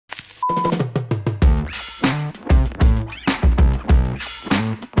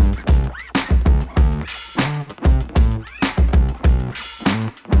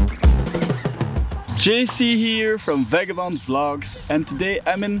JC here from Vagabond Vlogs, and today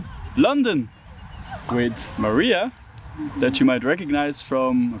I'm in London with Maria, that you might recognize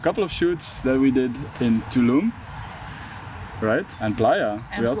from a couple of shoots that we did in Tulum, right? And Playa.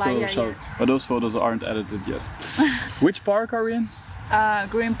 And we also Playa, shot, yes. But those photos aren't edited yet. Which park are we in?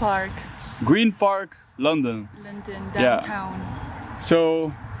 Green Park. Green Park, London. London, downtown. Yeah.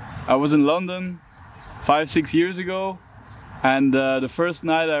 So I was in London 5-6 years ago. And the first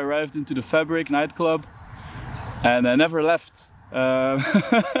night I arrived into the Fabric nightclub and I never left. Well,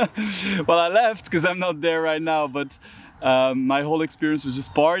 I left because I'm not there right now, but my whole experience was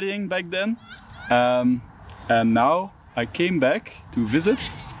just partying back then. And now I came back to visit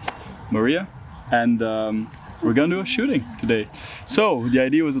Maria, and we're gonna do a shooting today. So the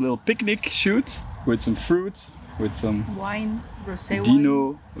idea was a little picnic shoot with some fruit, with some wine, rosé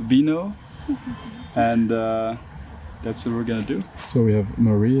wine. Vino, and that's what we're gonna do. So we have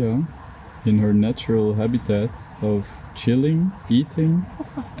Maria in her natural habitat of chilling, eating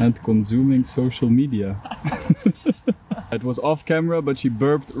and consuming social media. It was off camera, but she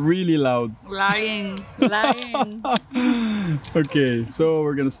burped really loud. Lying, lying. Okay, so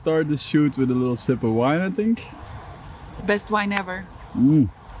we're gonna start the shoot with a little sip of wine, I think. Best wine ever.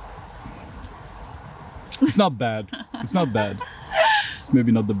 It's not bad. It's not bad. It's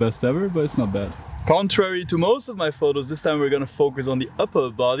maybe not the best ever, but it's not bad. Contrary to most of my photos, this time we're gonna focus on the upper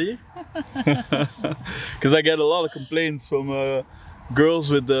body. Because I get a lot of complaints from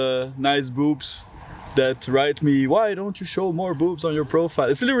girls with nice boobs that write me, why don't you show more boobs on your profile?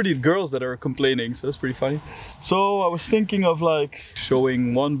 It's literally girls that are complaining, so that's pretty funny. So I was thinking of like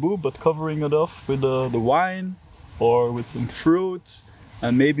showing one boob but covering it off with the wine or with some fruit,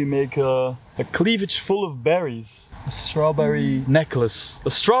 and maybe make a cleavage full of berries. A strawberry necklace.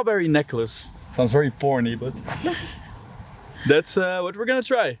 A strawberry necklace. Sounds very porny, but that's what we're gonna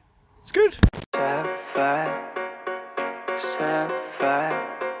try. It's good.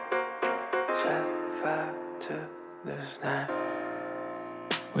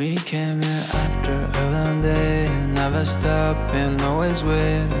 We came here after a long day, never stopping, always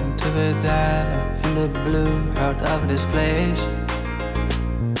waiting to be diving in the blue heart of this place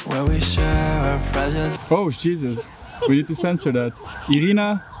where we share our fragile. Oh Jesus, we need to censor that.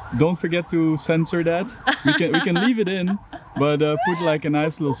 Irina, don't forget to censor that. We can leave it in, but put like a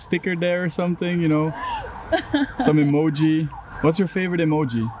nice little sticker there or something, you know, some emoji. What's your favorite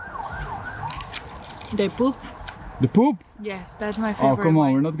emoji? The poop. The poop? Yes, that's my favorite. Oh come on,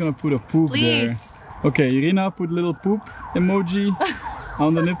 one. we're not gonna put a poop Please. there. Okay, Irina, put little poop emoji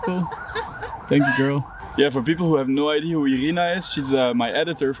on the nipple. Thank you, girl. Yeah, for people who have no idea who Irina is, she's my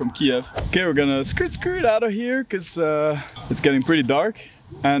editor from Kiev. Okay, we're gonna skirt out of here because it's getting pretty dark.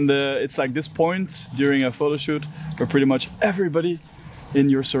 And it's like this point during a photo shoot where pretty much everybody in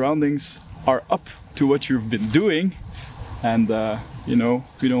your surroundings are up to what you've been doing. And you know,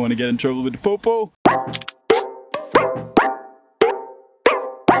 we don't want to get in trouble with the popo.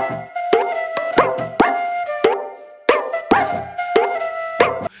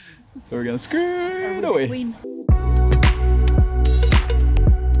 So we're gonna skirt away. Queen.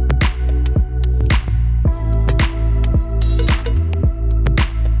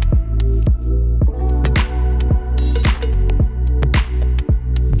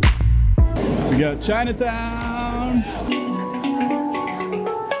 We got Chinatown.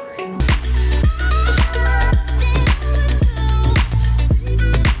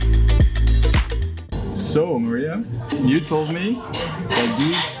 So Maria, you told me that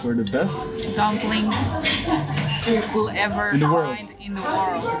these were the best Dumplings you will ever find in the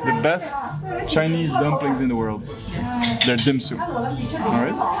world. The best Chinese dumplings in the world. Yes. They're dim sum.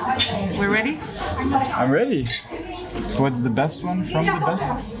 Alright? We're ready? I'm ready. What's the best one from the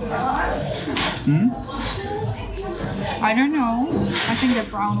best? I don't know. I think the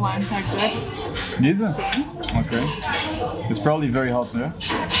brown ones are good. These are? Okay. It's probably very hot, yeah?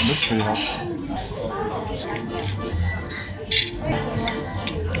 It looks pretty hot.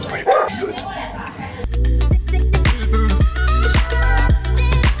 Pretty fucking good.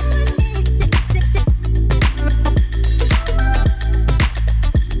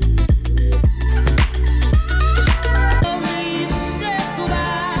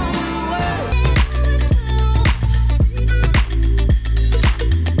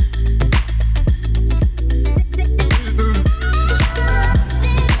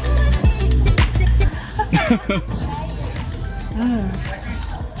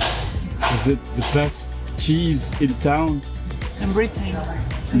 Is it the best cheese in town? In Britain.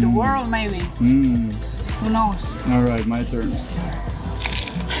 In the world, maybe. Who knows? Alright, my turn.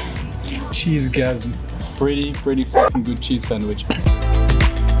 Cheesegasm. Pretty fucking good cheese sandwich.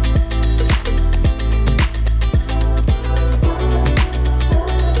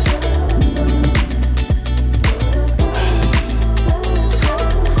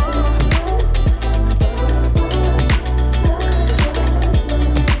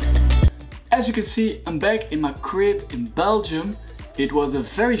 see, I'm back in my crib in Belgium. It was a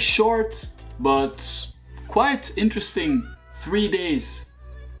very short but quite interesting 3 days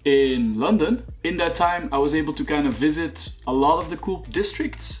in London. In that time I was able to kind of visit a lot of the cool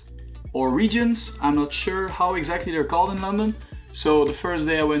districts or regions. I'm not sure how exactly they're called in London. So the first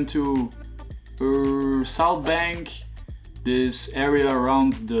day I went to South Bank, this area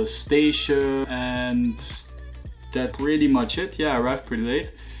around the station, and that's pretty much it. Yeah, I arrived pretty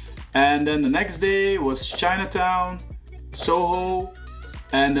late. And then the next day was Chinatown, Soho,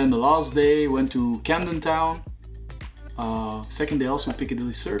 and then the last day went to Camden town. Second day also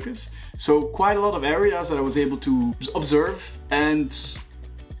Piccadilly Circus. So quite a lot of areas that I was able to observe and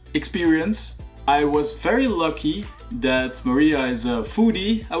experience. I was very lucky that Maria is a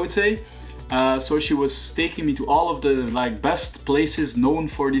foodie, I would say. So she was taking me to all of the best places known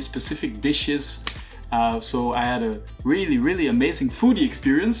for these specific dishes. So I had a really amazing foodie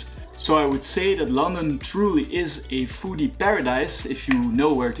experience. So I would say that London truly is a foodie paradise if you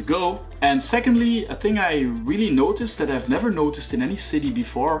know where to go. And secondly, a thing I really noticed that I've never noticed in any city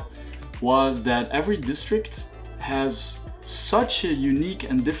before was that every district has such a unique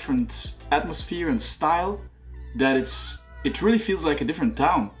and different atmosphere and style that it really feels like a different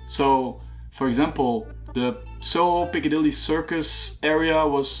town. So for example, the Soho Piccadilly Circus area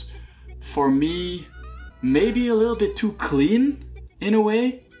was for me maybe a little bit too clean in a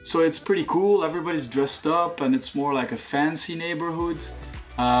way. So it's pretty cool, everybody's dressed up and it's more like a fancy neighborhood.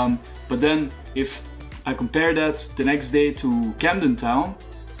 But then if I compare that the next day to Camden town,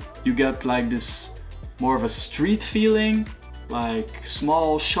 you get like this more of a street feeling, like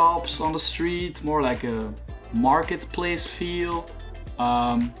small shops on the street, more like a marketplace feel,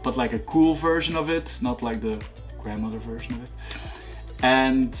 but like a cool version of it, not like the grandmother version of it.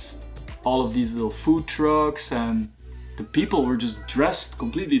 And all of these little food trucks, and the people were just dressed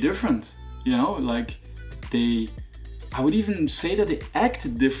completely different, you know, like I would even say that they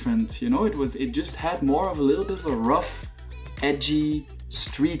acted different, you know, it just had more of a little bit of a rough, edgy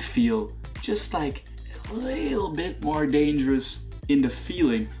street feel, just like a little bit more dangerous in the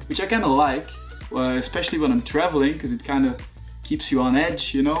feeling, which I kind of like, especially when I'm traveling, because it kind of keeps you on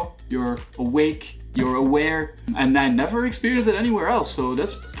edge, you know, you're awake, you're aware, and I never experienced it anywhere else. So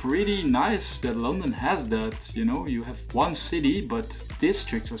that's pretty nice that London has that, you know, you have one city, but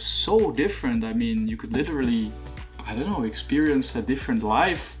districts are so different. I mean, you could literally, I don't know, experience a different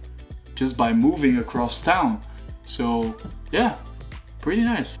life just by moving across town. So yeah, pretty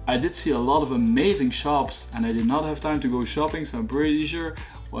nice. I did see a lot of amazing shops and I did not have time to go shopping, so I'm pretty sure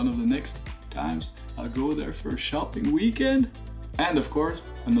one of the next times I'll go there for a shopping weekend. And of course,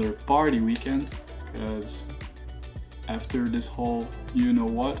 another party weekend, because after this whole you know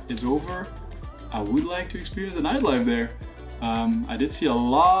what is over, I would like to experience the nightlife there. I did see a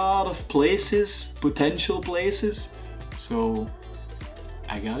lot of places, potential places, so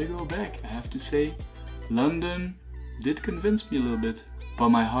I gotta go back. I have to say, London did convince me a little bit, but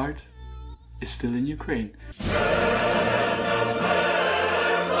my heart is still in Ukraine.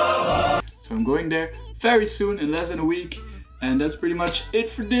 So I'm going there very soon, in less than a week. And that's pretty much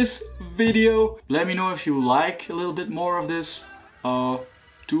it for this video. Let me know if you like a little bit more of this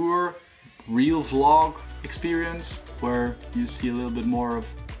tour, real vlog experience, where you see a little bit more of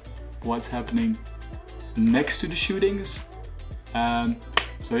what's happening next to the shootings.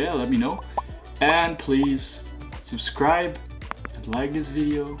 So yeah, let me know. And please subscribe and like this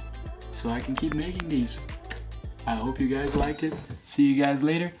video so I can keep making these. I hope you guys liked it. See you guys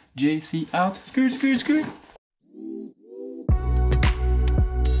later. JC out. Skirt, skirt, skirt.